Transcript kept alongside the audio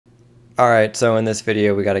Alright, so in this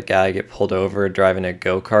video we got a guy get pulled over driving a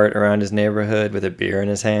go-kart around his neighborhood with a beer in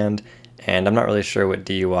his hand, and I'm not really sure what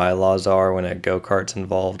DUI laws are when a go-kart's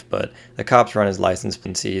involved, but the cops run his license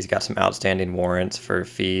and see he's got some outstanding warrants for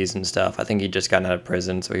fees and stuff. I think he'd just gotten out of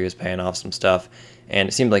prison, so he was paying off some stuff, and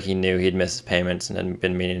it seemed like he knew he'd missed his payments and had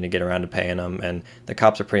been meaning to get around to paying them, and the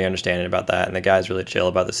cops are pretty understanding about that, and the guy's really chill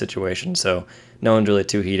about the situation, so no one's really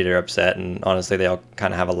too heated or upset, and honestly they all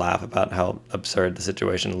kind of have a laugh about how absurd the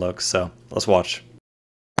situation looks, so let's watch.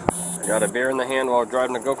 Got a beer in the hand while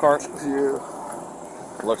driving a go-kart? Yeah.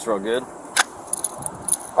 Looks real good.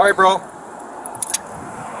 Alright, bro.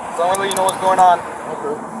 So I'll let you know what's going on.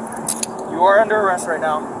 Okay. You are under arrest right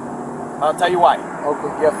now. I'll tell you why.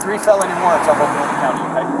 Okay. You have 3 felony warrants up on the county,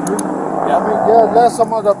 okay? Yeah. I mean, yeah, last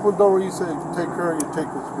time I got pulled over, you said take care of your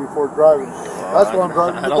tickets before driving. That's why I'm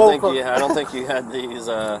driving. I don't think you had these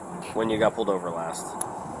when you got pulled over last.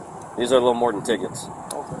 These are a little more than tickets.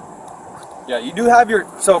 Okay. Yeah, you do have your...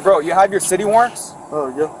 So, bro, you have your city warrants,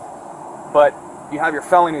 Oh, yeah. but you have your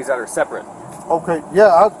felonies that are separate. Okay,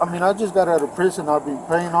 yeah, I mean, I just got out of prison. I've been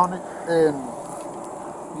paying on it, and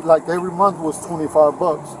like every month was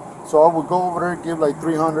 $25. So I would go over there and give like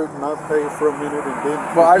 $300, and I'd pay for a minute, and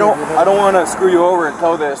then. Well, I don't want to screw you over and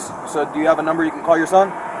tow this. So, do you have a number you can call your son?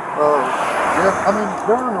 Yeah, I mean,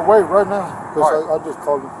 they're on the way right now because I just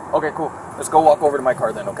called them. Okay, cool. Let's go walk over to my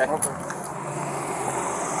car then, okay? Okay.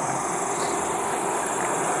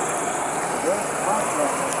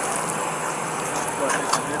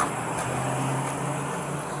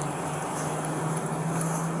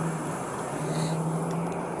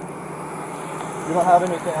 You don't have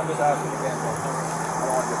anything, I'm just asking again. I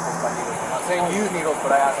don't want to get poked by needles. I'm not saying use needles,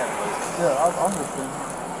 but I ask anyways. Yeah, I understand.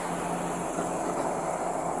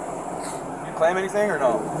 You claim anything or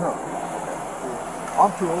no? No.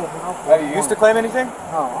 I'm too old, man. Have you used to claim anything?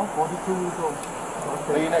 No, I'm 42 years old.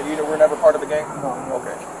 So you were never part of the gang? No.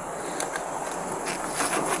 Okay.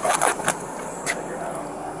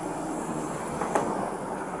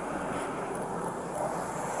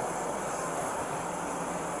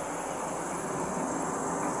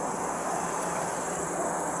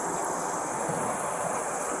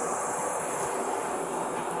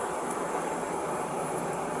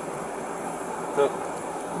 So,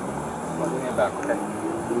 put your hand back, okay?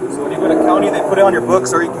 So when you go to county, they put it on your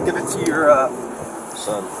books, or you can give it to your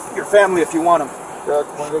Son. your family if you want them. Yeah,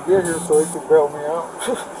 when they get here, so they can bail me out.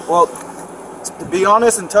 Well, to be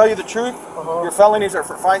honest and tell you the truth, your felonies are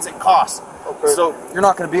for fines and costs. Okay. So you're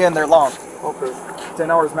not going to be in there long. Okay. 10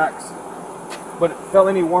 hours max. But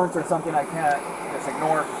felony warrants are something I can't just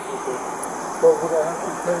ignore. Okay. But would I have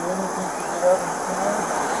to pay anything to get out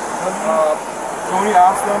of the Tony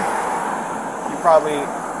asked them.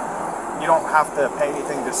 You don't have to pay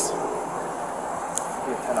anything, just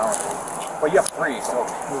give 10 hours. But you have 3, so.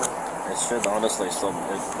 It should honestly still. A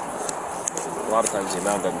lot of times the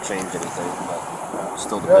amount doesn't change anything, but it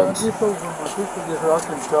still depends. Yeah, if when my sister gets her, I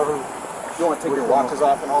can tell her. You want to take your watches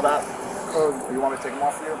off and all that? Or you want me to take them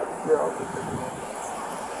off for you? yeah, I'll just take them off.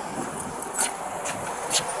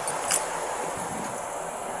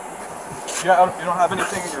 Yeah, you don't have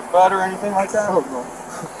anything in your butt or anything like that? Oh, no.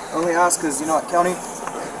 I only ask because, you know, at county.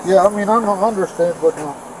 Yeah, I mean, I don't understand, but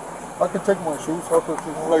I can take my shoes off if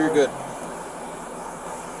you want. No, you're good.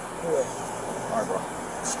 Yeah. Alright, bro.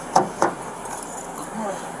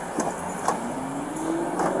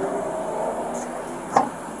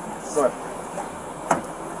 Go ahead.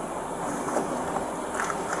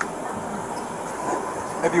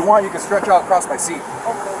 If you want, you can stretch out across my seat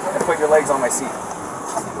and put your legs on my seat.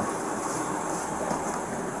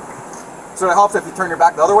 So it helps if you turn your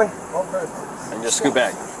back the other way. Okay. And just scoot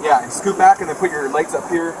back. Yeah, and scoot back and then put your legs up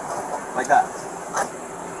here like that.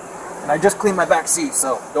 And I just cleaned my back seat,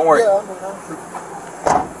 so don't worry. Yeah, I mean, I'm sure.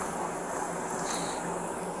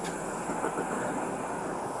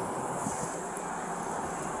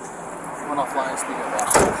 Went offline, speaking of that.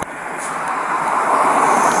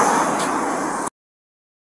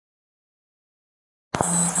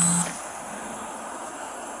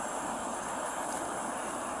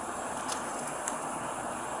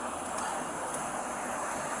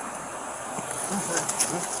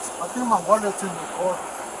 I think my wallet's in the car.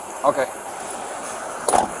 Okay.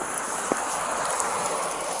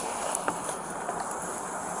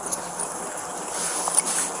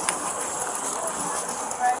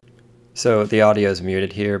 So the audio is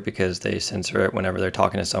muted here because they censor it whenever they're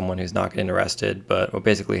talking to someone who's not getting arrested, but what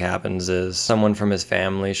basically happens is someone from his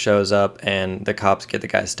family shows up and the cops get the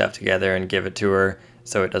guy's stuff together and give it to her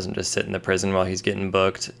so it doesn't just sit in the prison while he's getting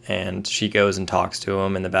booked, and she goes and talks to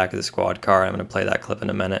him in the back of the squad car. I'm going to play that clip in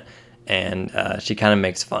a minute. and she kind of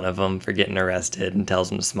makes fun of him for getting arrested and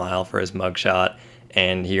tells him to smile for his mugshot.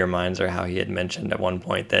 And he reminds her how he had mentioned at one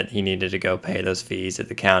point that he needed to go pay those fees at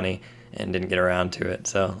the county and didn't get around to it.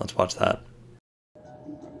 So let's watch that.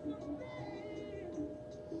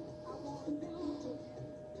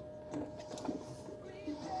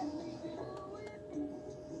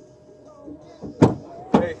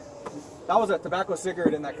 Hey, that was a tobacco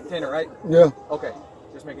cigarette in that container, right? Yeah. Okay,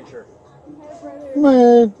 just making sure.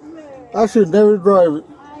 Man, I should never drive it.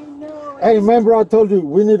 Hey, remember I told you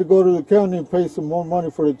we need to go to the county and pay some more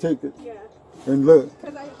money for the ticket. Yeah. And look.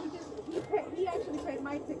 Because he actually paid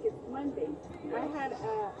my ticket Monday. I had 2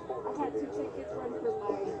 tickets, one for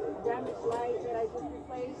my damaged light that I just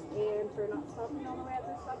replaced and for not stopping on the way at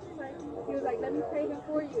the stop sign. He was like, let me pay them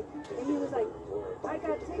for you. And he was like, I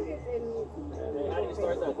got tickets and... How do you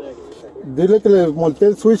start that thing? Dile que le monté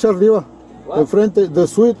el switch arriba. The frente, the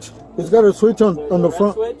switch. It's got a switch on the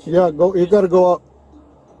front. Switch? Yeah, you gotta go up.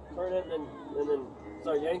 Turn it and then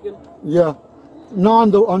start yanking? Yeah.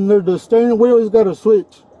 No, under the steering wheel, it's got a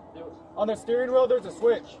switch. On the steering wheel, there's a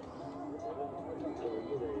switch.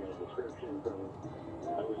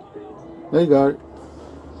 They got it.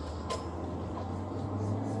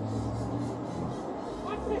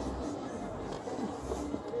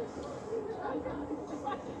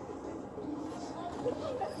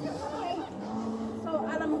 So,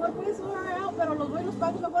 a lo mejor puedes order out, pero los buenos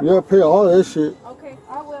pagan mejor. Yeah, pay all that shit. Okay,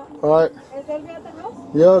 I will. Alright. Is Elvia at the house?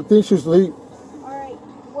 Yeah, I think she's asleep. Alright.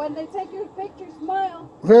 When they take your picture, smile.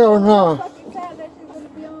 Hell no. Fucking sad that you're going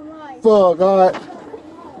to be online. Fuck, alright.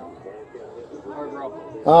 Alright, bro.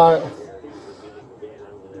 Alright.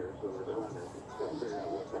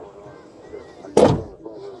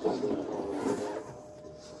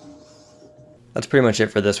 That's pretty much it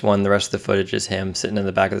for this one. The rest of the footage is him sitting in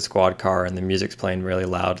the back of the squad car and the music's playing really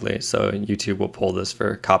loudly, so YouTube will pull this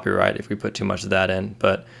for copyright if we put too much of that in.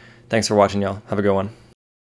 But thanks for watching, y'all. Have a good one.